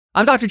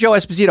I'm Dr. Joe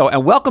Esposito,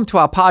 and welcome to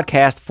our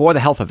podcast, For the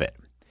Health of It.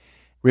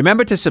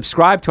 Remember to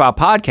subscribe to our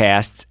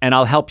podcasts, and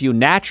I'll help you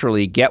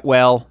naturally get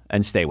well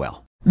and stay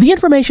well. The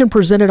information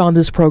presented on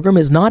this program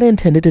is not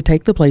intended to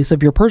take the place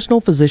of your personal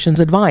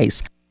physician's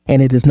advice,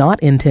 and it is not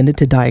intended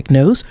to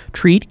diagnose,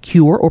 treat,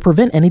 cure, or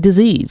prevent any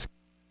disease.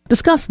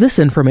 Discuss this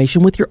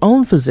information with your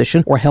own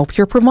physician or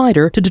healthcare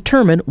provider to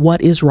determine what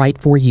is right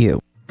for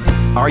you.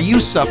 Are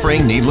you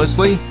suffering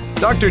needlessly?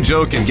 Dr.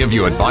 Joe can give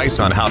you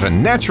advice on how to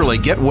naturally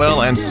get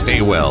well and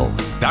stay well.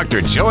 Dr.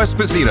 Joe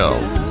Esposito.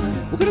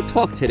 We're going to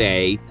talk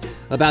today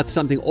about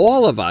something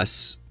all of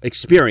us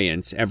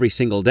experience every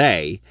single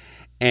day,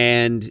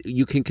 and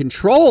you can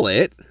control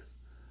it,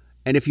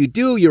 and if you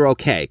do, you're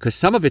okay, because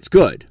some of it's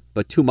good,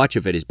 but too much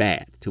of it is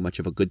bad. Too much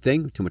of a good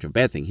thing, too much of a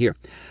bad thing. Here,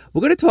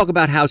 we're going to talk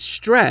about how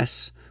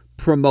stress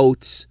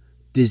promotes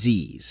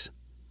disease.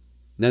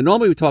 Now,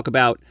 normally we talk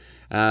about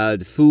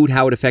the food,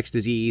 how it affects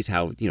disease,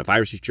 how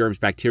viruses, germs,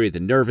 bacteria, the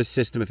nervous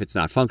system, if it's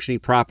not functioning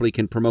properly,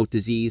 can promote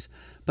disease.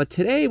 But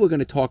today we're going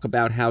to talk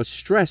about how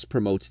stress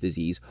promotes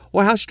disease,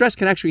 or how stress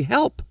can actually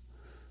help.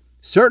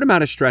 Certain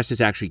amount of stress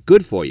is actually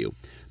good for you,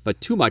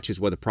 but too much is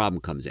where the problem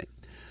comes in.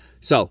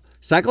 So,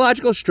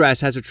 psychological stress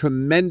has a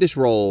tremendous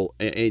role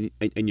in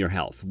your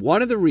health.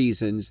 One of the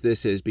reasons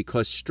this is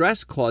because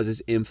stress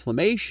causes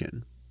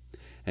inflammation.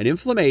 And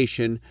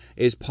inflammation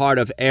is part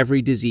of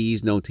every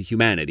disease known to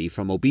humanity,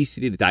 from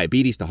obesity to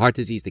diabetes to heart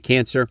disease to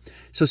cancer.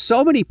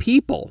 So many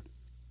people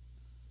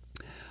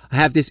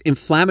have this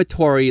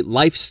inflammatory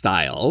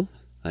lifestyle.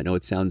 I know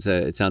it sounds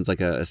like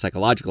a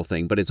psychological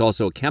thing, but it's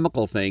also a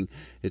chemical thing.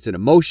 It's an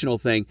emotional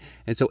thing.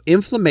 And so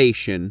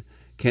inflammation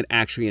can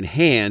actually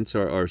enhance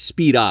or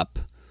speed up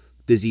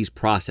disease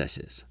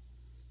processes.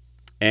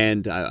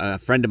 And a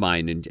friend of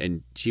mine,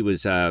 and she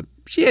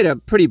had a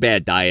pretty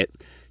bad diet.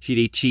 She'd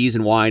eat cheese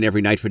and wine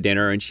every night for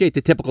dinner, and she ate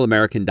the typical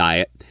American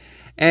diet.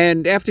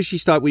 And after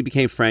we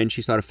became friends,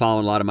 she started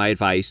following a lot of my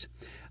advice.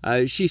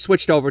 She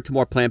switched over to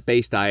more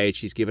plant-based diet.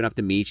 She's given up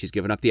the meat. She's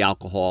given up the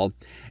alcohol.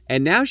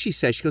 And now she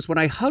goes, when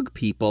I hug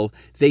people,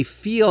 they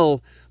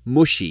feel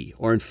mushy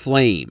or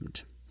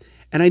inflamed.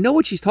 And I know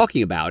what she's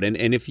talking about. And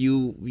if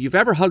you've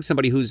ever hugged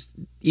somebody who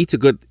eats a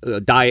good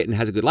diet and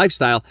has a good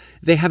lifestyle,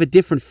 they have a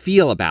different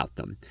feel about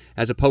them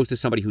as opposed to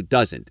somebody who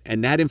doesn't.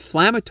 And that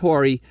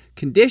inflammatory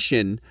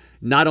condition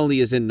not only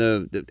is in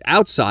the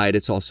outside,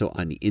 it's also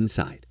on the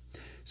inside.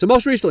 So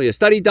most recently, a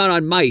study done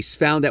on mice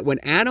found that when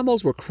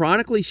animals were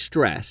chronically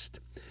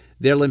stressed,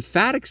 their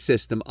lymphatic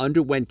system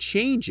underwent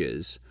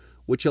changes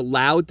which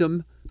allowed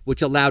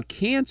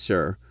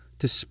cancer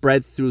to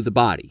spread through the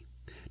body.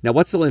 Now,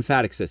 what's the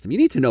lymphatic system? You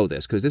need to know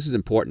this because this is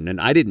important,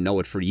 and I didn't know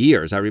it for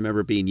years. I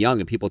remember being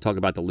young and people talk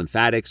about the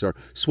lymphatics or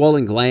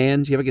swollen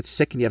glands. You ever get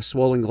sick and you have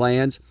swollen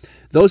glands?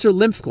 Those are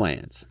lymph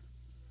glands.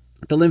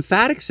 The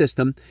lymphatic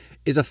system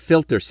is a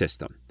filter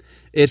system.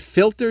 It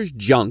filters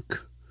junk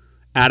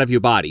out of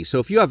your body. So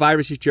if you have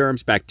viruses,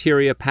 germs,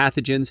 bacteria,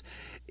 pathogens,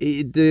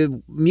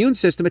 the immune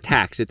system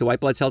attacks it, the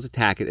white blood cells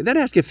attack it, and then it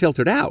has to get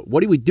filtered out.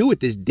 What do we do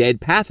with this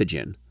dead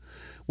pathogen?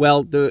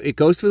 Well, it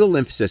goes through the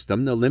lymph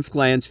system. The lymph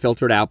glands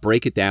filter it out,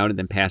 break it down, and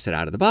then pass it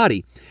out of the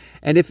body.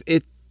 And if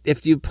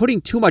you're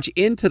putting too much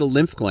into the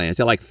lymph glands,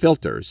 they're like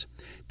filters,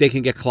 they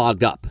can get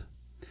clogged up.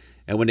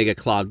 And when they get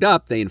clogged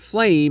up, they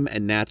inflame,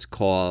 and that's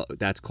called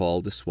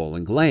the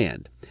swollen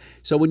gland.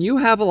 So when you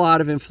have a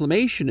lot of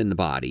inflammation in the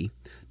body,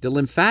 the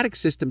lymphatic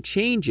system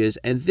changes,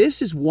 and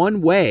this is one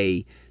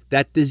way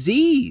that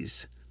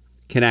disease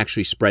can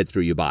actually spread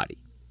through your body.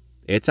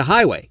 It's a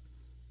highway.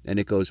 And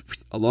it goes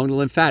along the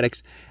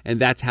lymphatics, and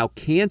that's how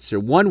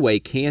one way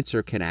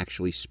cancer can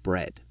actually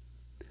spread.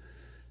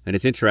 And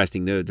it's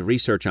interesting, the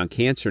research on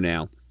cancer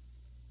now,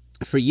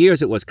 for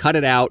years it was cut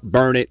it out,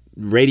 burn it,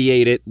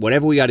 radiate it,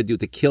 whatever we got to do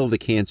to kill the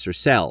cancer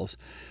cells.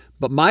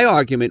 But my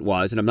argument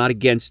was, and I'm not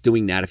against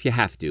doing that if you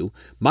have to,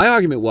 my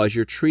argument was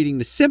you're treating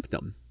the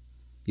symptom,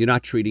 you're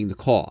not treating the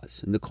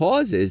cause. And the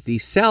cause is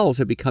these cells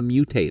have become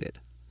mutated.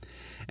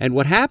 And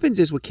what happens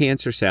is with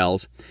cancer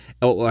cells,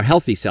 or a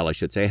healthy cell, I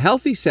should say, a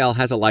healthy cell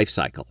has a life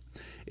cycle.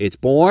 It's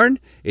born,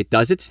 it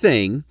does its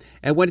thing,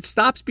 and when it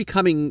stops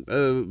becoming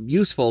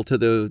useful to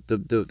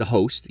the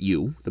host,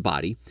 you, the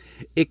body,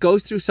 it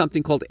goes through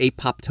something called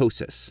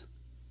apoptosis.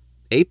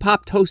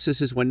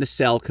 Apoptosis is when the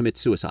cell commits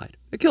suicide.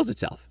 It kills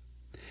itself.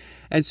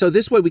 And so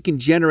this way we can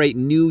generate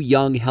new,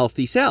 young,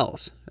 healthy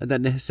cells. And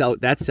then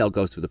that cell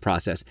goes through the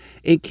process.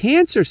 In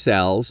cancer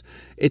cells,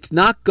 it's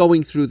not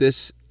going through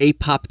this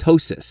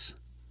apoptosis.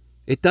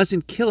 It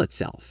doesn't kill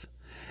itself.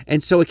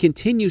 And so it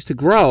continues to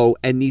grow,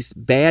 and these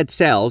bad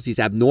cells, these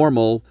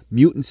abnormal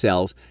mutant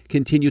cells,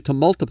 continue to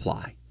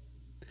multiply.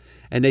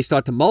 And they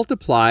start to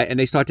multiply, and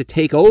they start to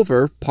take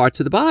over parts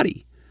of the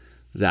body.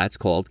 That's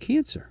called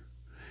cancer.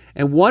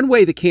 And one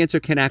way the cancer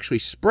can actually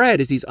spread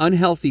is these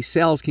unhealthy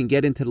cells can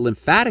get into the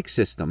lymphatic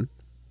system,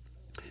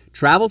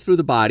 travel through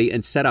the body,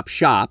 and set up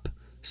shop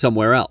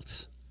somewhere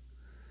else.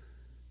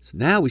 So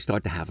now we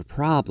start to have a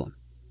problem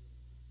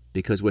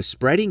because we're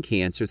spreading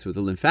cancer through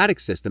the lymphatic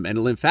system, and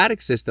the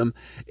lymphatic system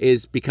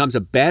becomes a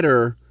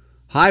better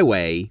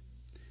highway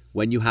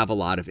when you have a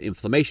lot of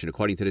inflammation,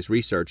 according to this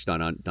research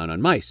done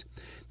on mice.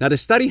 Now, the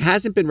study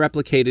hasn't been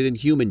replicated in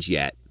humans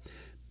yet,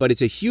 but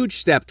it's a huge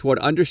step toward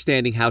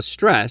understanding how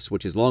stress,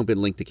 which has long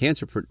been linked to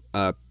cancer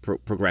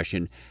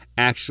progression,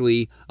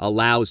 actually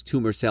allows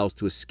tumor cells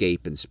to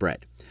escape and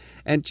spread.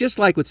 And just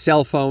like with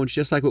cell phones,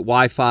 just like with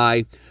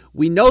Wi-Fi,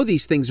 we know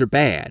these things are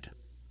bad,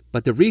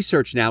 but the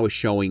research now is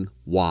showing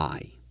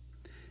why.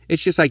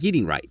 It's just like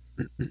eating right.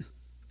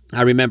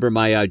 I remember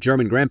my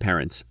German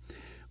grandparents,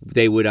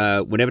 they would,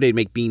 whenever they'd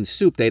make bean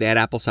soup, they'd add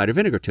apple cider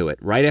vinegar to it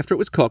right after it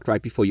was cooked,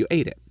 right before you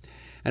ate it.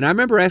 And I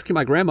remember asking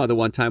my grandmother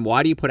one time,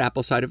 why do you put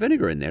apple cider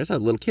vinegar in there? I was a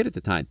little kid at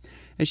the time.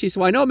 And she said,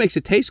 well, I know it makes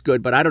it taste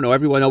good, but I don't know.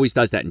 Everyone always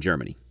does that in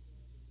Germany.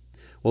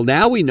 Well,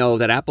 now we know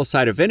that apple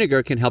cider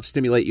vinegar can help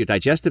stimulate your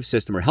digestive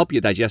system or help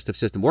your digestive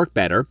system work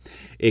better.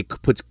 It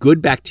puts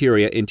good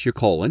bacteria into your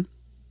colon,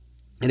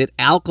 and it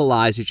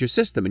alkalizes your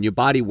system, and your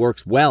body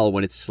works well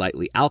when it's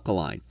slightly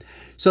alkaline.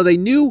 So they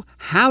knew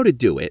how to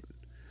do it.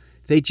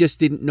 They just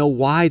didn't know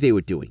why they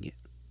were doing it.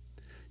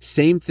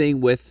 Same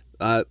thing with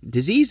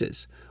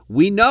diseases.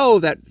 We know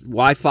that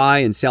Wi-Fi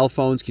and cell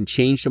phones can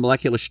change the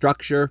molecular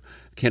structure,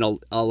 can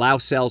allow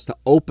cells to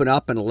open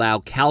up and allow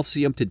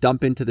calcium to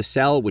dump into the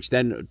cell, which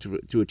then,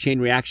 through a chain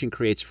reaction,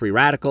 creates free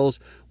radicals,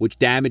 which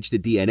damage the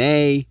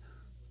DNA.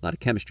 A lot of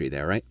chemistry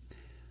there, right?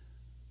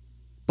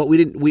 But we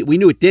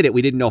knew it did it.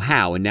 We didn't know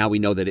how, and now we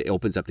know that it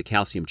opens up the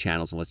calcium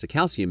channels and lets the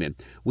calcium in.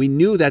 We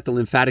knew that the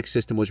lymphatic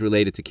system was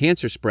related to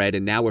cancer spread,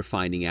 and now we're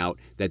finding out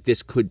that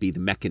this could be the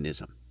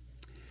mechanism.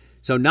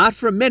 So not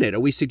for a minute are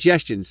we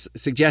suggesting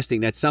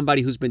that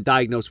somebody who's been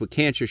diagnosed with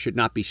cancer should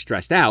not be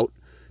stressed out,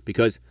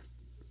 because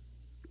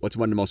what's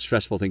one of the most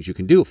stressful things you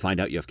can do? Find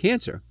out you have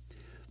cancer.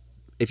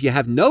 If you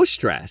have no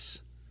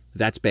stress,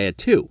 that's bad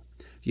too.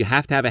 You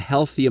have to have a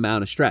healthy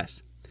amount of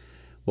stress.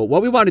 Well,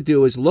 what we want to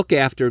do is look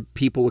after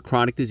people with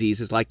chronic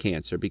diseases like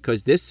cancer,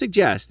 because this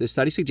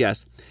study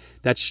suggests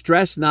that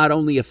stress not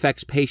only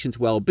affects patients'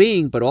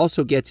 well-being, but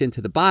also gets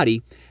into the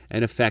body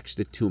and affects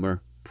the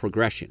tumor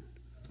progression.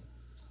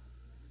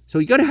 So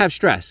you're going to have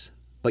stress,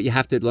 but you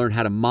have to learn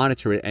how to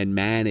monitor it and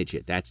manage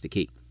it. That's the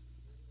key.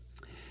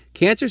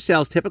 Cancer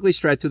cells typically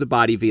spread through the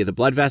body via the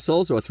blood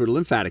vessels or through the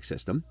lymphatic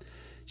system.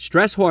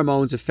 Stress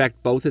hormones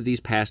affect both of these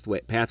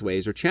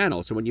pathways or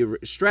channels. So when you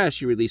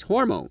stress, you release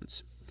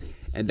hormones,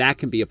 and that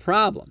can be a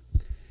problem.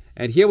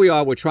 And here we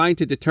are, we're trying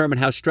to determine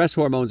how stress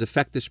hormones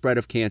affect the spread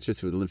of cancer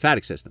through the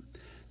lymphatic system.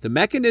 The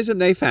mechanism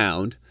they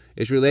found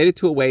is related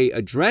to a way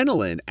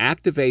adrenaline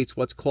activates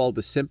what's called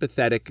the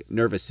sympathetic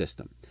nervous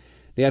system.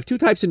 They have two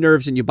types of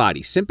nerves in your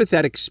body.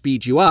 Sympathetics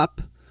speed you up,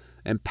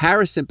 and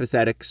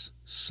parasympathetics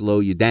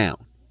slow you down.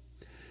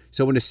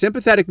 So when the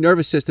sympathetic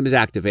nervous system is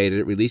activated,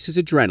 it releases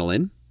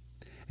adrenaline,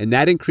 and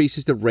that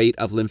increases the rate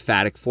of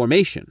lymphatic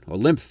formation, or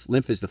lymph.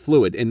 Lymph is the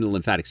fluid in the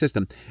lymphatic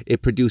system.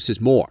 It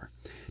produces more.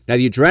 Now,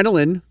 the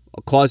adrenaline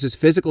causes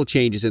physical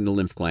changes in the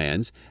lymph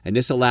glands, and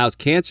this allows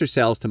cancer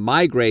cells to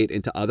migrate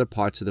into other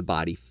parts of the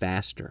body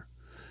faster.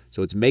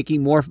 So it's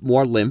making more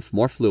lymph,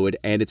 more fluid,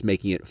 and it's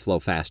making it flow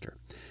faster.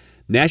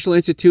 National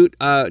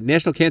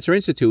Cancer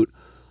Institute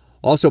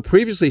also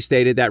previously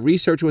stated that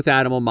research with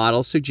animal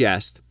models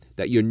suggests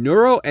that your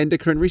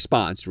neuroendocrine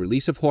response,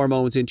 release of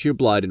hormones into your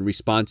blood in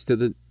response to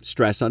the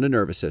stress on the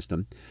nervous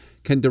system,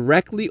 can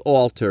directly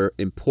alter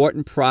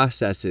important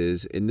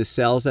processes in the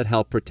cells that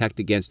help protect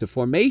against the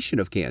formation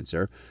of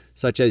cancer,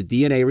 such as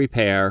DNA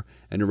repair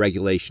and the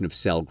regulation of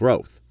cell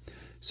growth.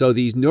 So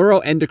these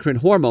neuroendocrine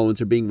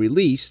hormones are being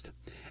released,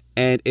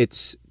 and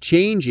it's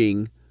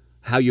changing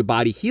how your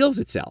body heals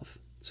itself.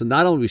 So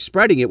not only are we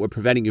spreading it, we're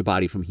preventing your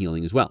body from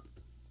healing as well.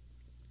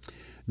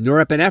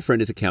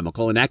 Norepinephrine is a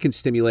chemical, and that can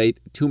stimulate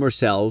tumor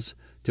cells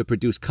to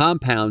produce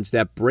compounds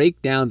that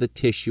break down the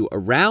tissue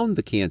around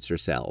the cancer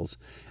cells,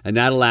 and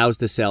that allows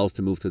the cells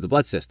to move through the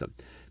blood system.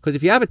 Because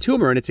if you have a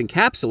tumor and it's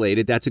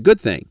encapsulated, that's a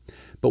good thing.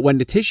 But when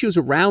the tissues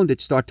around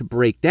it start to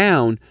break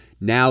down,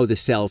 now the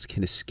cells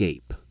can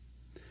escape.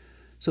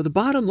 So the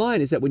bottom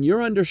line is that when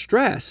you're under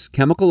stress,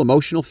 chemical,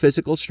 emotional,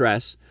 physical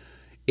stress,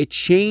 it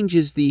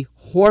changes the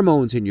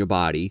hormones in your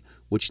body,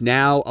 which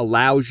now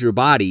allows your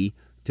body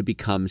to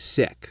become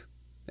sick,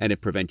 and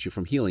it prevents you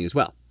from healing as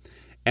well.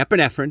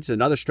 Epinephrine,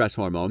 another stress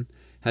hormone,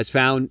 has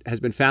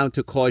been found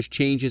to cause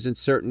changes in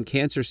certain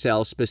cancer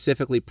cells,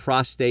 specifically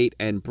prostate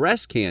and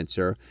breast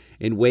cancer,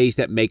 in ways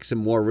that makes them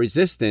more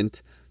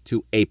resistant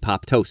to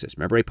apoptosis.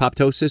 Remember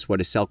apoptosis,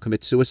 when a cell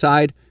commits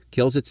suicide,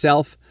 kills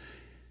itself?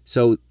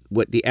 So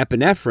what the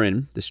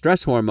epinephrine, the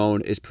stress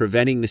hormone, is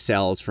preventing the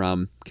cells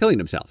from killing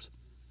themselves.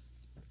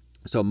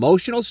 So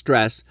emotional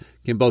stress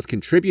can both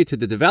contribute to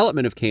the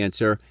development of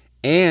cancer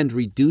and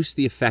reduce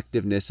the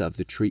effectiveness of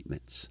the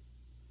treatments.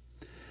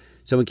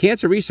 So in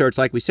cancer research,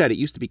 like we said, it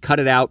used to be cut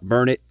it out,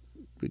 burn it,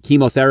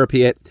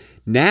 chemotherapy it.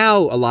 Now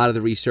a lot of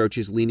the research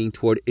is leaning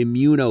toward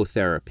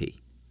immunotherapy,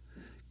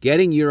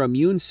 getting your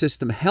immune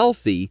system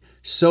healthy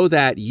so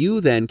that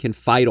you then can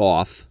fight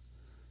off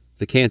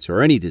the cancer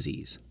or any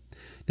disease.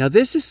 Now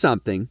this is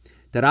something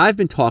that I've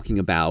been talking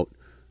about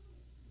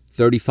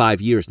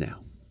 35 years now.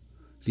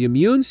 The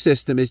immune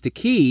system is the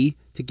key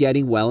to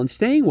getting well and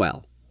staying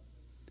well.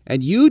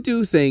 and you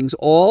do things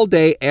all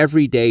day,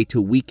 every day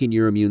to weaken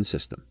your immune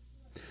system.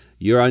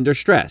 You're under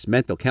stress,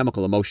 mental,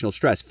 chemical, emotional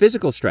stress,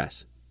 physical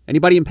stress.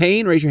 Anybody in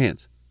pain? Raise your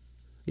hands.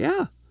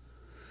 Yeah.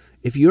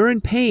 If you're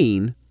in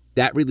pain,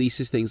 that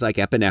releases things like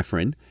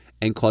epinephrine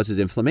and causes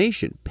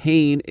inflammation.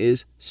 Pain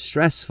is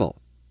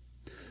stressful.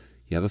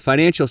 You have a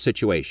financial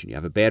situation, you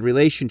have a bad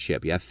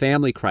relationship, you have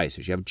family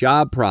crisis, you have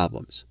job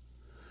problems.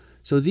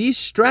 So these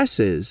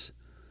stresses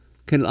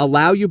can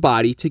allow your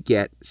body to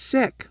get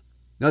sick.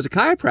 Now, as a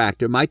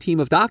chiropractor, my team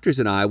of doctors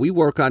and I, we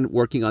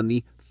working on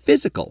the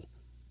physical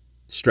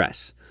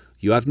stress.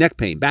 You have neck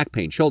pain, back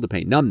pain, shoulder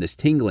pain, numbness,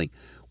 tingling.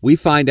 We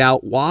find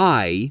out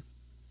why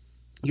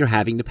you're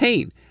having the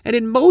pain. And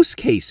in most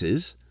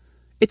cases,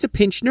 it's a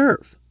pinched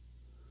nerve.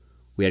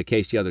 We had a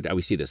case the other day,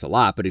 we see this a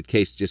lot, but a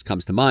case just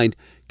comes to mind.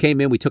 Came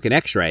in, we took an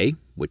x-ray,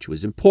 which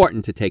was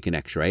important to take an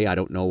x-ray. I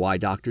don't know why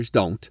doctors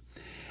don't.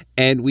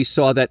 And we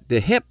saw that the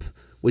hip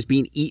was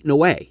being eaten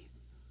away.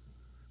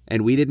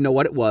 And we didn't know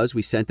what it was.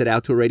 We sent it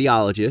out to a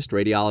radiologist.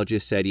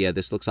 Radiologist said, yeah,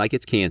 this looks like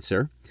it's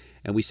cancer.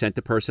 And we sent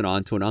the person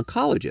on to an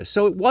oncologist.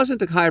 So it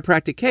wasn't a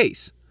chiropractic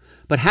case.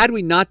 But had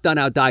we not done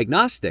our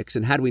diagnostics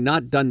and had we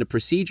not done the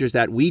procedures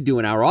that we do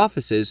in our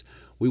offices,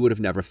 we would have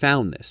never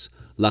found this.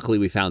 Luckily,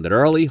 we found it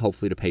early.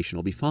 Hopefully, the patient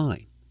will be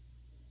fine.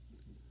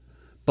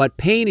 But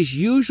pain is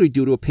usually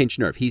due to a pinched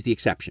nerve. He's the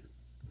exception.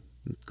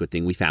 Good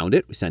thing we found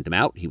it. We sent him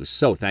out. He was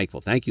so thankful.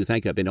 Thank you.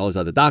 I've been to all his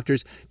other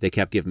doctors. They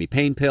kept giving me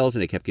pain pills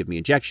and they kept giving me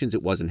injections.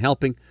 It wasn't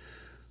helping.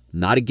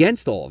 Not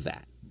against all of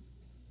that.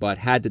 But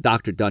had the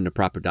doctor done the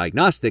proper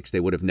diagnostics, they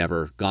would have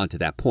never gone to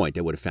that point.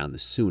 They would have found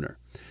this sooner.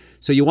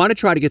 So you want to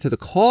try to get to the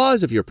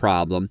cause of your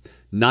problem,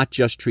 not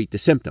just treat the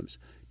symptoms.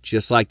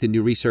 Just like the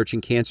new research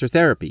in cancer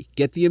therapy.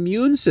 Get the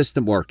immune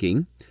system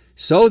working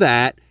so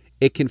that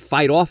it can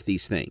fight off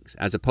these things,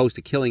 as opposed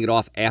to killing it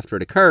off after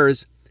it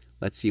occurs.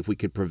 Let's see if we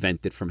could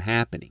prevent it from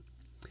happening.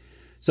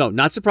 So,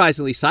 not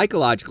surprisingly,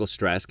 psychological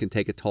stress can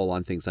take a toll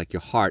on things like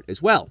your heart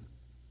as well.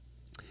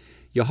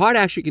 Your heart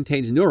actually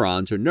contains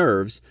neurons or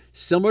nerves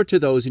similar to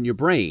those in your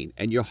brain,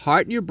 and your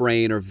heart and your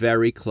brain are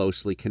very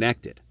closely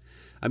connected.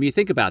 I mean, you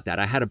think about that.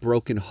 I had a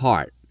broken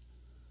heart.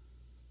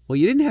 Well,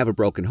 you didn't have a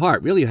broken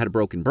heart. Really, you had a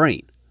broken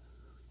brain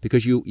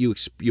because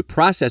you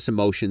process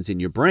emotions in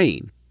your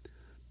brain.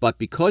 But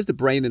because the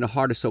brain and the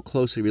heart are so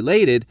closely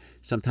related,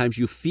 sometimes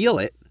you feel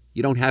it.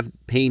 You don't have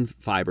pain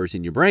fibers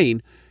in your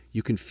brain.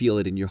 You can feel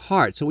it in your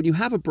heart. So when you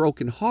have a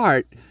broken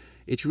heart,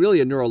 it's really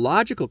a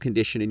neurological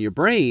condition in your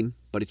brain,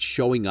 but it's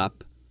showing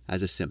up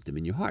as a symptom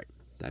in your heart.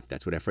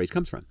 That's where that phrase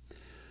comes from.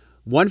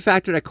 One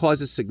factor that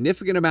causes a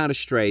significant amount of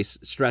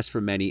stress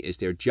for many is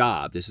their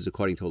job. This is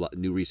according to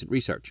new recent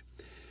research.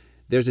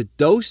 There's a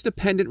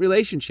dose-dependent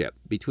relationship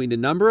between the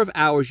number of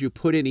hours you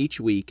put in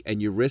each week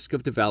and your risk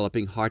of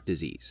developing heart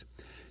disease.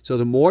 So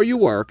the more you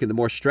work and the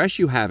more stress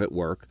you have at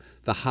work,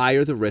 the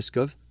higher the risk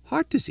of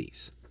heart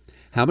disease.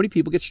 How many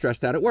people get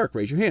stressed out at work?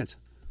 Raise your hands.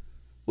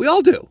 We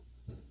all do.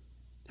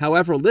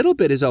 However, a little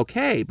bit is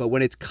okay, but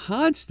when it's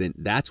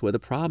constant, that's where the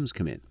problems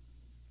come in.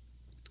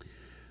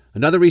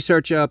 Another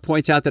research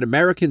points out that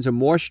Americans are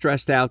more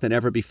stressed out than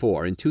ever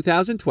before. In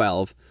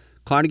 2012,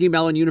 Carnegie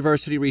Mellon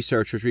University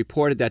researchers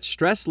reported that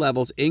stress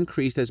levels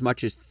increased as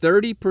much as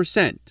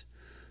 30%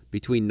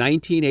 between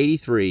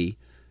 1983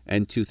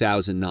 and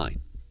 2009.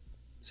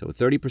 So a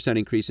 30%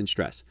 increase in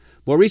stress.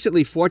 More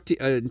recently,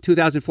 in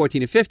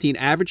 2014 and 15,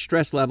 average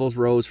stress levels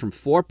rose from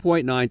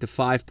 4.9 to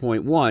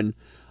 5.1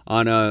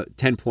 on a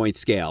 10-point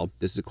scale.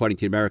 This is according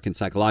to the American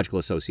Psychological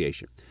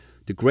Association.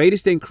 The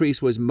greatest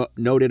increase was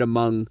noted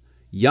among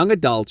young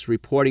adults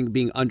reporting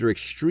being under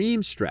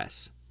extreme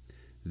stress.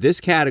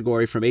 This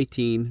category rose from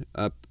 18%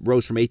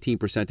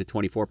 to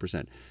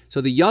 24%.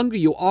 So the younger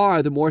you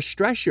are, the more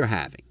stress you're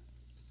having.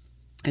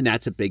 And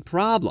that's a big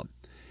problem.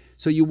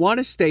 So you want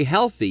to stay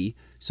healthy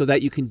so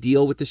that you can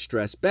deal with the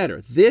stress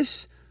better.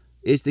 This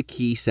is the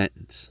key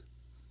sentence.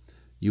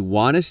 You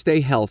want to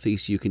stay healthy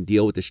so you can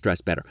deal with the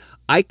stress better.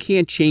 I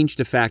can't change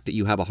the fact that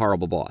you have a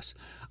horrible boss.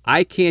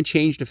 I can't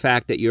change the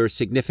fact that your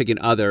significant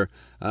other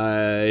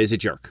is a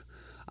jerk.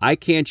 I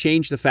can't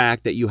change the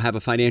fact that you have a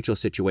financial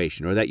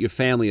situation or that your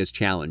family is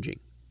challenging.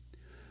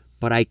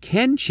 But I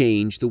can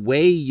change the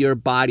way your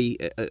body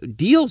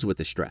deals with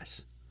the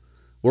stress.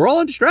 We're all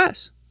under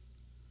stress.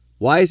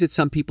 Why is it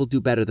some people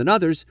do better than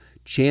others?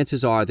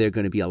 Chances are they're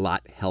going to be a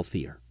lot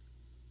healthier.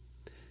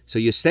 So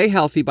you stay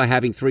healthy by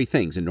having three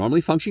things: a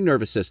normally functioning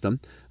nervous system,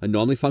 a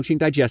normally functioning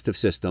digestive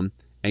system,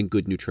 and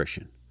good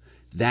nutrition.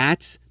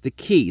 That's the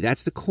key.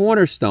 That's the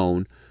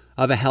cornerstone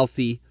of a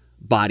healthy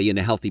body and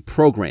a healthy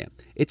program.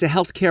 It's a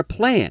healthcare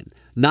plan,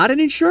 not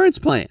an insurance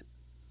plan.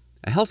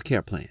 A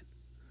healthcare plan.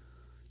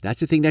 That's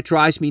the thing that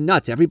drives me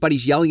nuts.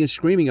 Everybody's yelling and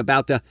screaming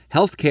about the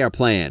healthcare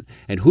plan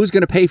and who's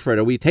going to pay for it.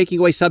 Are we taking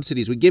away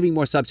subsidies? Are we giving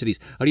more subsidies?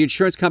 Are the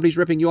insurance companies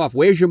ripping you off?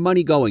 Where's your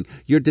money going?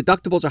 Your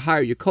deductibles are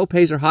higher, your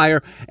copays are higher,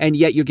 and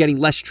yet you're getting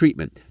less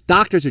treatment.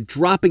 Doctors are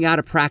dropping out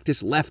of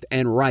practice left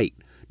and right.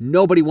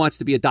 Nobody wants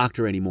to be a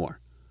doctor anymore.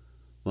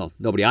 Well,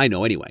 nobody I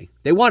know anyway.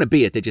 They want to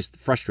be it. They're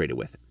just frustrated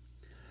with it.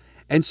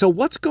 And so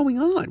what's going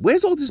on?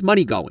 Where's all this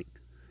money going?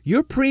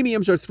 Your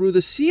premiums are through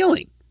the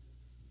ceiling.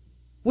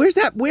 Where's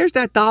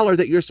that dollar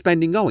that you're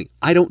spending going?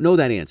 I don't know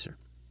that answer.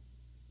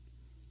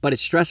 But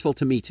it's stressful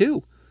to me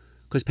too,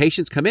 because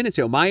patients come in and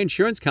say, oh, my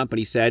insurance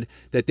company said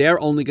that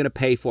they're only going to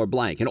pay for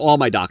blank. And all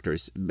my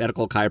doctors,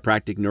 medical,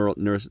 chiropractic,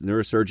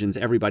 neurosurgeons,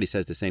 everybody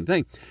says the same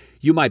thing.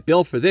 You might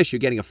bill for this. You're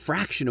getting a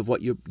fraction of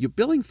what you're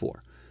billing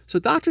for. So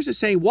doctors are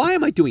saying, why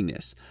am I doing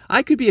this?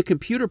 I could be a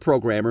computer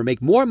programmer,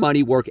 make more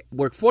money, work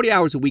 40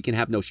 hours a week and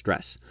have no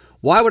stress.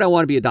 Why would I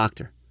want to be a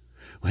doctor?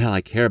 Well,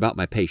 I care about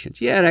my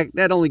patients. Yeah,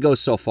 that only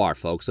goes so far,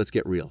 folks. Let's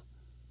get real.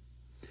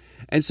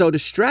 And so the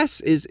stress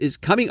is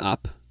coming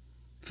up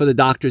for the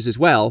doctors as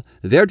well.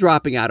 They're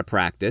dropping out of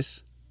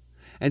practice.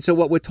 And so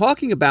what we're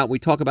talking about when we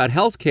talk about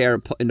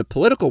healthcare in the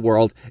political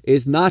world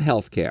is not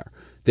healthcare.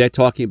 They're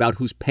talking about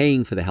who's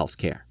paying for the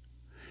healthcare.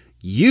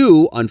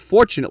 You,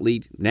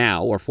 unfortunately,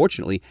 now, or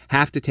fortunately,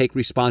 have to take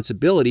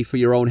responsibility for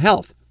your own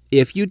health.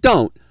 If you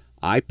don't,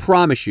 I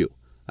promise you,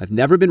 I've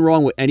never been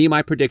wrong with any of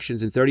my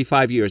predictions in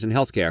 35 years in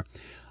healthcare.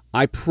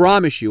 I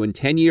promise you, in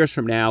 10 years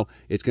from now,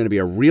 it's going to be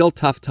a real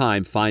tough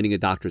time finding a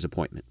doctor's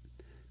appointment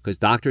because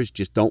doctors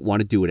just don't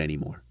want to do it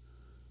anymore.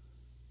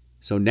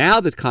 So now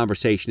the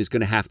conversation is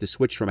going to have to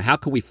switch from how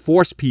can we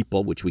force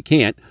people, which we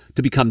can't,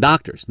 to become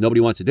doctors.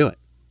 Nobody wants to do it.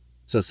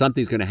 So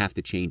something's going to have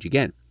to change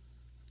again.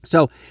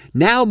 So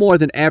now more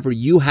than ever,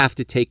 you have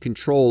to take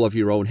control of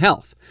your own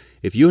health.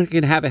 If you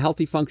can have a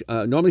healthy,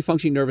 normally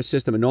functioning nervous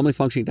system, a normally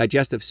functioning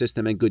digestive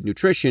system, and good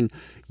nutrition,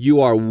 you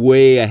are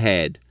way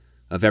ahead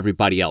of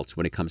everybody else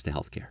when it comes to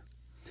healthcare.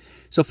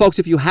 So folks,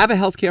 if you have a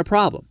healthcare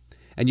problem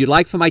and you'd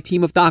like for my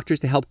team of doctors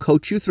to help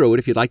coach you through it,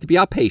 if you'd like to be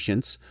our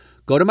patients,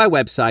 go to my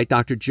website,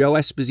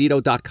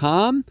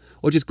 drjoeesposito.com,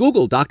 or just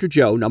Google Dr.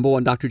 Joe, number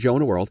one Dr. Joe in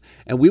the world,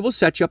 and we will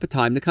set you up a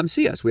time to come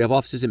see us. We have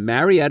offices in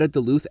Marietta,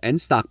 Duluth, and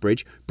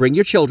Stockbridge. Bring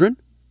your children.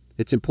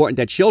 It's important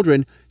that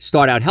children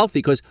start out healthy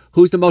because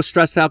who's the most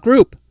stressed out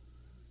group?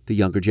 The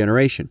younger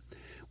generation.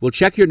 We'll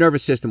check your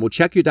nervous system. We'll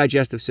check your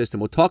digestive system.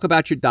 We'll talk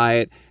about your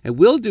diet, and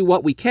we'll do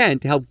what we can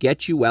to help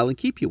get you well and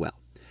keep you well.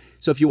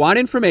 So if you want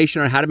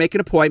information on how to make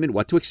an appointment,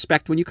 what to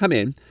expect when you come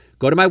in,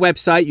 go to my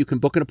website. You can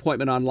book an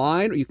appointment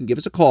online or you can give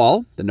us a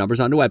call. The number's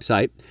on the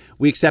website.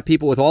 We accept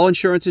people with all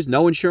insurances,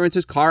 no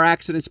insurances, car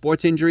accidents,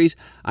 sports injuries.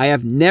 I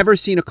have never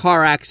seen a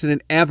car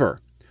accident ever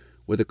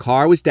where the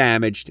car was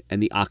damaged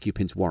and the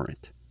occupants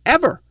weren't.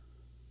 Ever.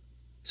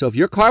 So if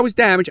your car was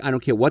damaged, I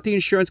don't care what the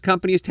insurance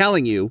company is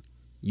telling you,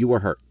 you were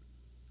hurt.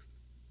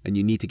 And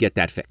you need to get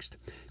that fixed.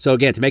 So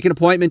again, to make an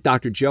appointment,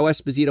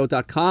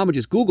 drjoeesposito.com, or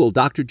just Google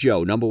Dr.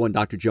 Joe, number one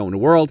Dr. Joe in the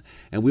world,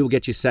 and we will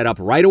get you set up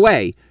right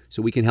away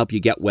so we can help you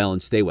get well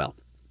and stay well.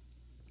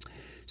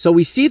 So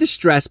we see the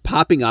stress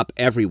popping up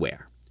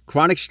everywhere.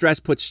 Chronic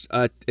stress puts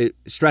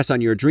stress on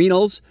your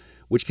adrenals,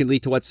 which can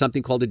lead to what's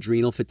something called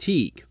adrenal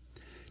fatigue.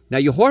 Now,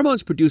 your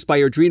hormones produced by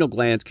your adrenal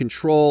glands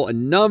control a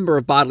number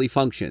of bodily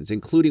functions,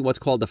 including what's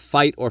called the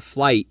fight or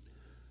flight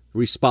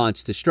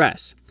response to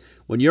stress.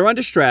 When you're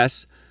under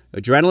stress,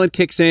 adrenaline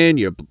kicks in,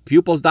 your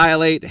pupils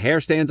dilate, the hair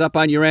stands up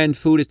on your end,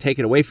 food is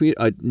taken away from you,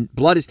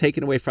 blood is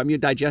taken away from your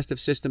digestive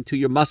system to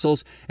your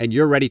muscles, and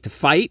you're ready to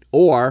fight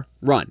or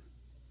run.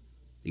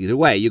 Either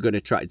way,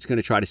 it's going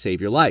to try to save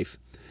your life.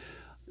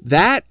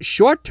 That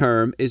short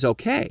term is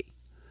okay.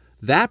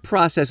 That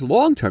process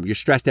long term, you're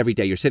stressed every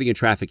day, you're sitting in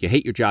traffic, you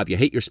hate your job, you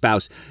hate your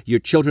spouse, your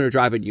children are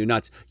driving you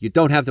nuts, you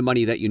don't have the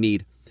money that you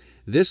need.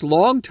 This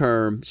long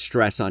term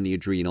stress on the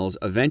adrenals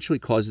eventually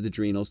causes the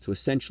adrenals to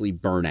essentially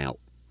burn out.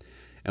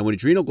 And when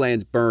adrenal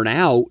glands burn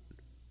out,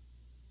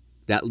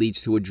 that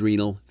leads to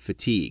adrenal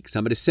fatigue.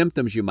 Some of the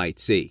symptoms you might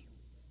see: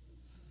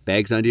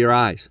 bags under your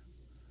eyes,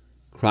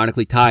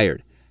 chronically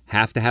tired,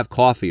 have to have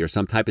coffee or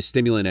some type of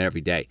stimulant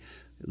every day,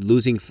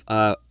 losing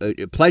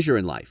pleasure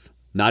in life,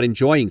 not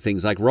enjoying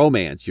things like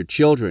romance, your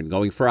children,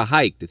 going for a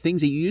hike, the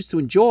things that you used to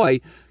enjoy,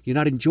 you're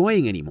not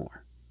enjoying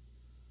anymore.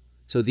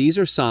 So these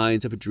are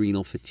signs of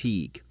adrenal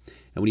fatigue.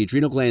 And when the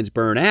adrenal glands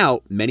burn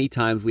out, many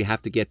times we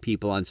have to get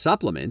people on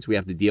supplements. We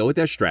have to deal with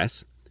their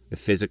stress,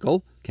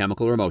 physical,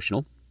 chemical, or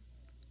emotional,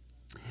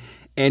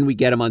 and we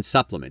get them on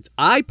supplements.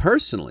 I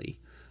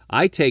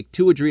take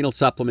 2 adrenal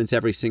supplements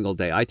every single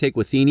day. I take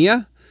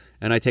Withenia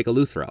and I take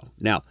Eleuthero.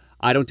 Now,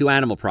 I don't do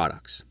animal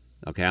products.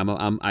 Okay,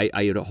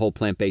 I eat a whole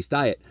plant-based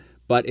diet.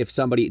 But if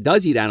somebody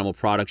does eat animal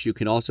products, you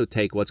can also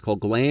take what's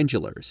called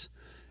glandulars.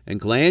 And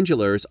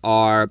glandulars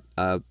are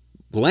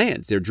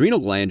glands. They're adrenal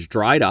glands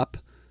dried up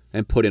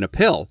and put in a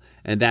pill,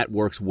 and that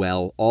works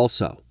well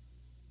also.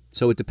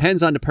 So it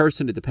depends on the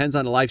person, it depends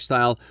on the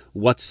lifestyle,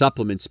 what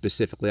supplements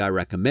specifically I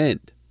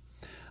recommend.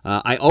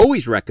 I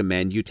always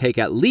recommend you take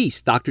at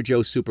least Dr.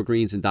 Joe's Super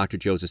Greens and Dr.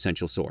 Joe's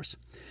Essential Source.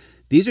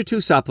 These are 2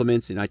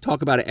 supplements, and I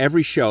talk about it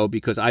every show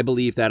because I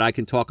believe that I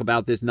can talk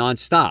about this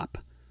nonstop.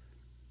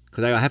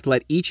 Because I have to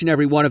let each and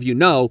every one of you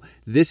know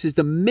this is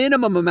the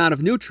minimum amount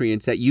of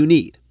nutrients that you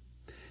need.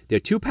 There are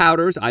 2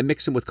 powders. I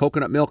mix them with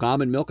coconut milk,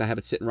 almond milk. I have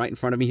it sitting right in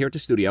front of me here at the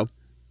studio.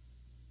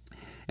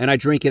 And I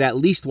drink it at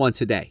least once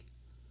a day.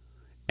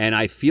 And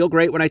I feel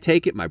great when I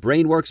take it. My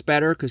brain works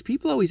better because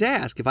people always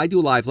ask, if I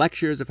do live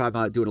lectures, if I'm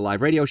doing a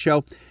live radio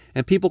show,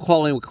 and people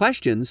call in with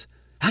questions,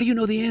 how do you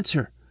know the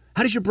answer?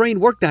 How does your brain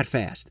work that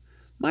fast?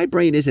 My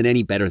brain isn't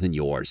any better than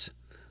yours.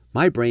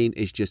 My brain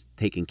is just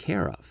taken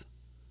care of.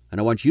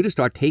 And I want you to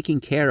start taking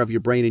care of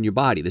your brain and your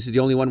body. This is the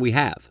only one we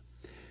have.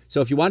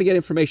 So if you want to get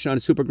information on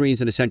Super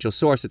Greens, an essential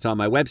source, it's on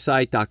my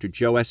website,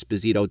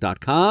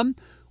 drjoeesposito.com,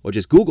 or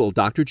just Google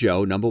Dr.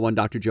 Joe, #1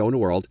 Dr. Joe in the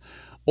world.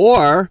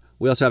 Or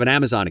we also have an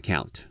Amazon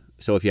account.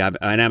 So if you have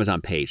an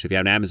Amazon page, so if you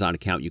have an Amazon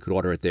account, you could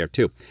order it there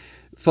too.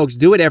 Folks,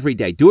 do it every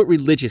day. Do it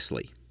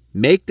religiously.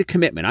 Make the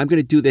commitment. I'm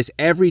going to do this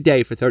every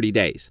day for 30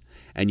 days.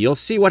 And you'll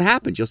see what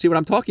happens. You'll see what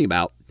I'm talking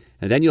about.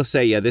 And then you'll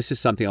say, yeah, this is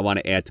something I want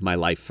to add to my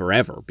life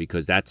forever,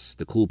 because that's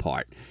the cool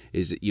part.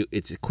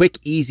 It's a quick,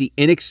 easy,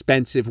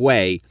 inexpensive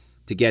way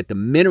to get the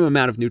minimum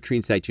amount of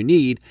nutrients that you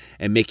need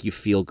and make you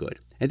feel good.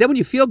 And then when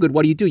you feel good,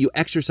 what do? You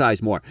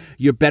exercise more.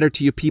 You're better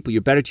to your people.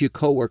 You're better to your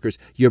coworkers.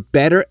 You're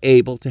better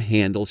able to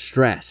handle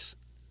stress.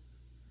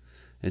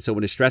 And so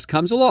when the stress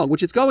comes along,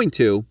 which it's going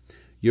to,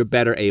 you're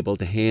better able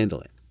to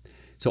handle it.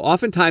 So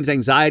oftentimes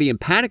anxiety and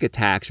panic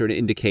attacks are an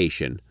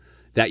indication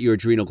that your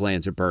adrenal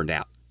glands are burned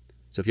out.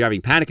 So if you're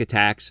having panic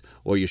attacks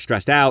or you're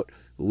stressed out,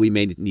 we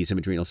may need some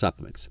adrenal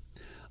supplements.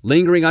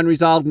 Lingering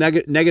unresolved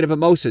negative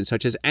emotions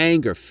such as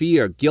anger,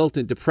 fear, guilt,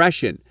 and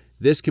depression.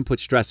 This can put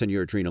stress on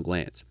your adrenal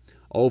glands.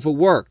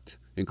 Overworked,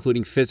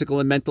 including physical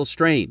and mental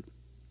strain.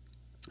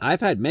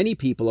 I've had many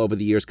people over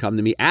the years come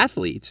to me,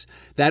 athletes,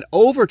 that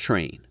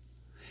overtrain.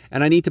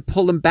 And I need to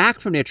pull them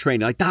back from their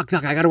training. Like, Doc,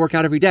 I got to work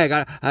out every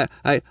day.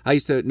 I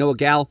used to know a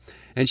gal,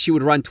 and she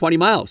would run 20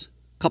 miles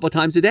a couple of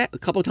times a day, a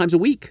couple of times a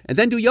week, and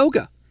then do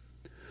yoga.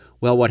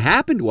 Well, what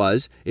happened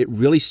was it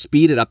really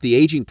speeded up the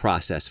aging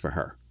process for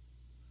her.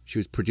 She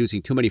was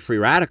producing too many free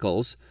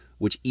radicals,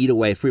 which eat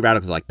away. Free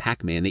radicals are like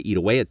Pac-Man. They eat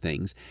away at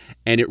things.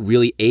 And it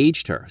really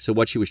aged her. So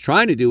what she was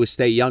trying to do was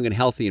stay young and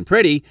healthy and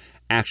pretty.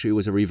 Actually, it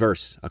was a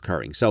reverse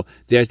occurring. So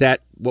there's that,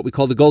 what we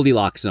call the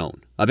Goldilocks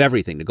zone of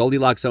everything. The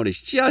Goldilocks zone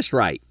is just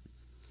right.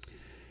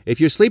 If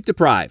you're sleep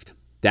deprived,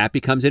 that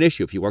becomes an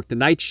issue. If you work the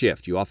night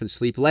shift, you often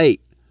sleep late.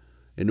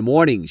 In the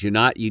mornings, you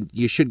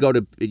should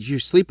you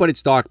sleep when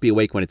it's dark, be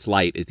awake when it's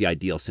light is the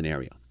ideal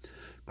scenario.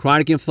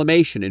 Chronic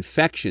inflammation,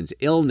 infections,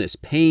 illness,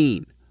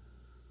 pain.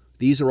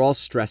 These are all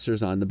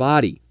stressors on the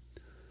body.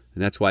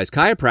 And that's why as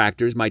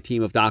chiropractors, my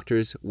team of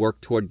doctors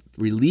work toward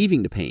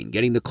relieving the pain,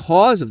 getting the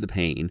cause of the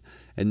pain,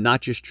 and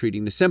not just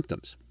treating the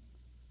symptoms.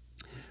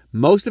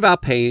 Most of our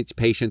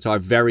patients are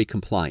very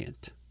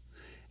compliant.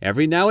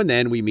 Every now and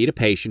then we meet a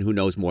patient who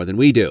knows more than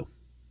we do.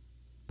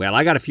 Well,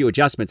 I got a few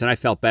adjustments and I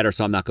felt better,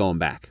 so I'm not going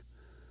back.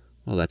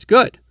 Well, that's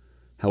good.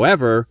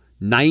 However,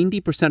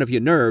 90% of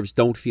your nerves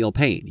don't feel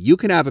pain. You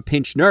can have a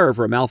pinched nerve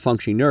or a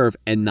malfunctioning nerve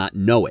and not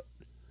know it.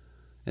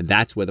 And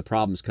that's where the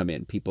problems come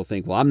in. People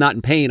think, well, I'm not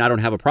in pain, I don't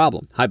have a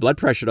problem. High blood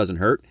pressure doesn't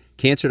hurt.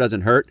 Cancer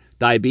doesn't hurt.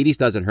 Diabetes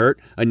doesn't hurt.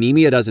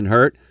 Anemia doesn't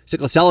hurt.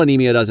 Sickle cell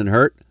anemia doesn't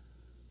hurt.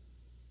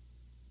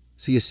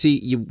 So you see,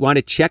 you want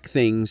to check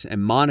things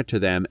and monitor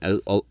them,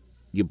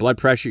 your blood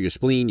pressure, your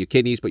spleen, your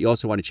kidneys, but you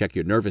also want to check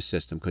your nervous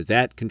system because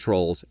that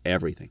controls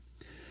everything.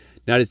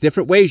 Now, there's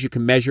different ways you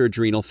can measure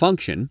adrenal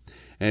function.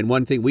 And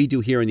one thing we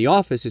do here in the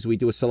office is we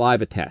do a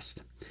saliva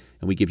test.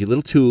 And we give you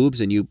little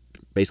tubes, and you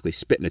basically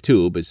spit in a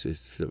tube,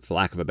 is for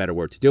lack of a better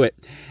word to do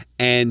it.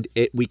 And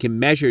we can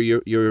measure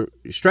your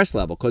stress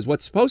level, because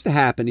what's supposed to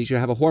happen is you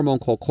have a hormone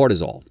called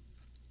cortisol.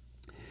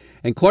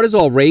 And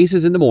cortisol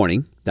raises in the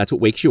morning. That's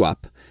what wakes you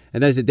up.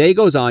 And as the day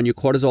goes on, your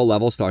cortisol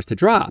level starts to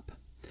drop.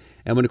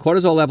 And when the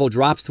cortisol level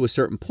drops to a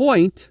certain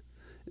point,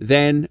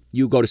 then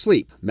you go to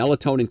sleep.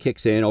 Melatonin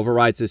kicks in,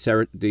 overrides the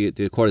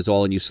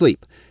cortisol, and you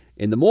sleep.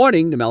 In the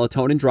morning, the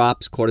melatonin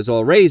drops,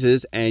 cortisol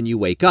raises, and you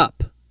wake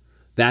up.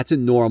 That's a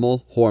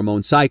normal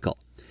hormone cycle.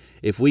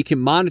 If we can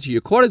monitor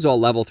your cortisol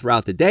level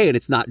throughout the day and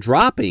it's not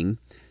dropping,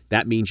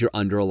 that means you're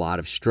under a lot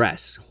of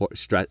stress.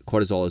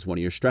 Cortisol is one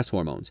of your stress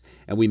hormones.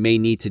 And we may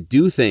need to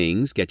do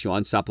things, get you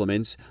on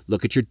supplements,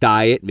 look at your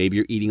diet. Maybe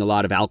you're eating a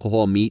lot of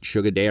alcohol, meat,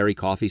 sugar, dairy,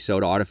 coffee,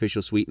 soda,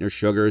 artificial sweeteners,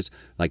 sugars,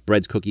 like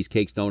breads, cookies,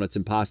 cakes, donuts,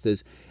 and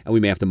pastas. And we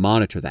may have to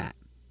monitor that.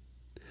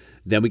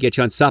 Then we get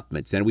you on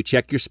supplements. Then we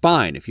check your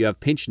spine. If you have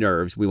pinched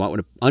nerves, we want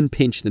to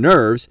unpinch the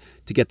nerves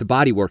to get the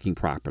body working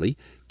properly.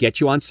 Get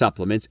you on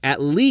supplements,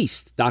 at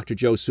least Dr.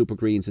 Joe's Super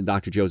Greens and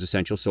Dr. Joe's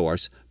Essential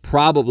Source,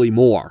 probably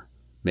more.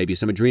 Maybe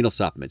some adrenal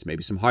supplements,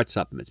 maybe some heart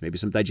supplements, maybe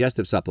some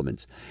digestive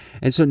supplements.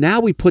 And so now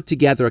we put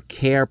together a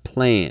care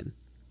plan,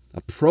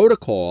 a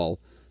protocol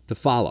to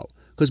follow.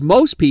 Because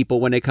most people,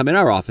 when they come in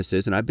our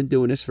offices, and I've been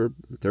doing this for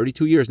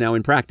 32 years now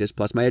in practice,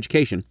 plus my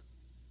education,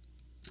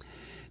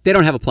 they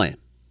don't have a plan.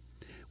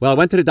 Well, I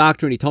went to the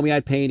doctor and he told me I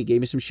had pain. He gave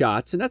me some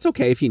shots, and that's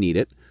okay if you need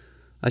it.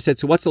 I said,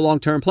 so what's the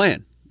long-term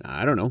plan?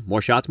 I don't know.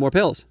 More shots, more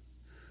pills.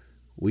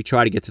 We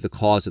try to get to the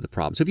cause of the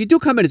problem. So if you do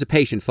come in as a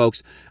patient,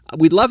 folks,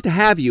 we'd love to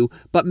have you,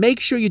 but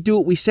make sure you do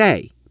what we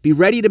say. Be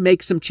ready to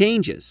make some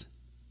changes.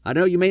 I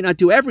know you may not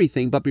do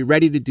everything, but be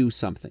ready to do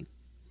something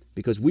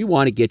because we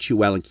want to get you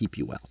well and keep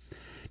you well.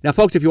 Now,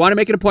 folks, if you want to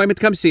make an appointment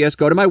to come see us,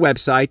 go to my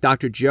website,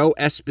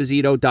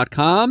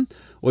 drjoeesposito.com,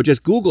 or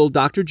just Google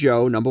Dr.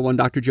 Joe, #1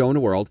 Dr. Joe in the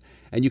world,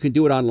 and you can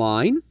do it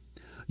online.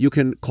 You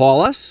can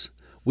call us,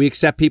 We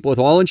accept people with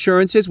all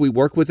insurances. We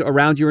work with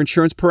around your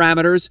insurance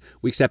parameters.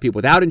 We accept people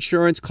without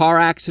insurance, car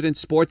accidents,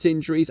 sports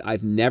injuries.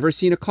 I've never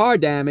seen a car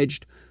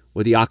damaged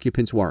where the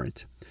occupants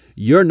weren't.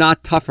 You're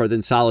not tougher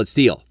than solid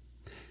steel.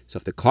 So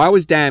if the car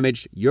was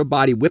damaged, your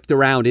body whipped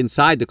around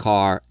inside the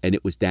car and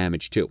it was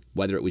damaged too,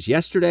 whether it was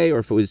yesterday or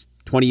if it was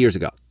 20 years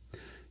ago.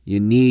 You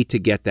need to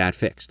get that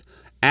fixed.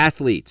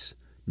 Athletes,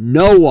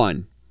 no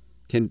one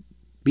can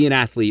be an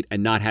athlete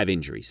and not have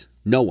injuries.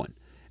 No one.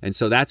 And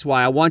so that's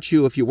why I want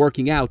you, if you're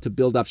working out, to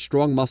build up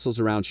strong muscles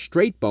around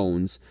straight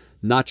bones,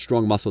 not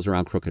strong muscles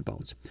around crooked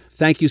bones.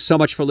 Thank you so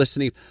much for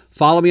listening.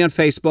 Follow me on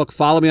Facebook.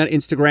 Follow me on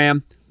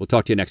Instagram. We'll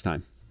talk to you next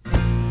time.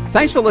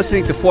 Thanks for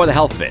listening to For the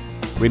Health of It.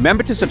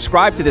 Remember to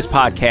subscribe to this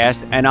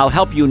podcast, and I'll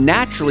help you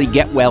naturally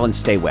get well and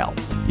stay well.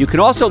 You can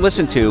also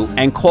listen to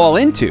and call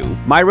into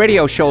my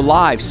radio show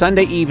live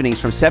Sunday evenings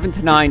from 7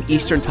 to 9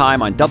 Eastern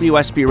Time on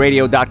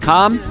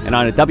WSBRadio.com and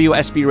on a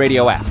WSB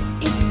Radio app.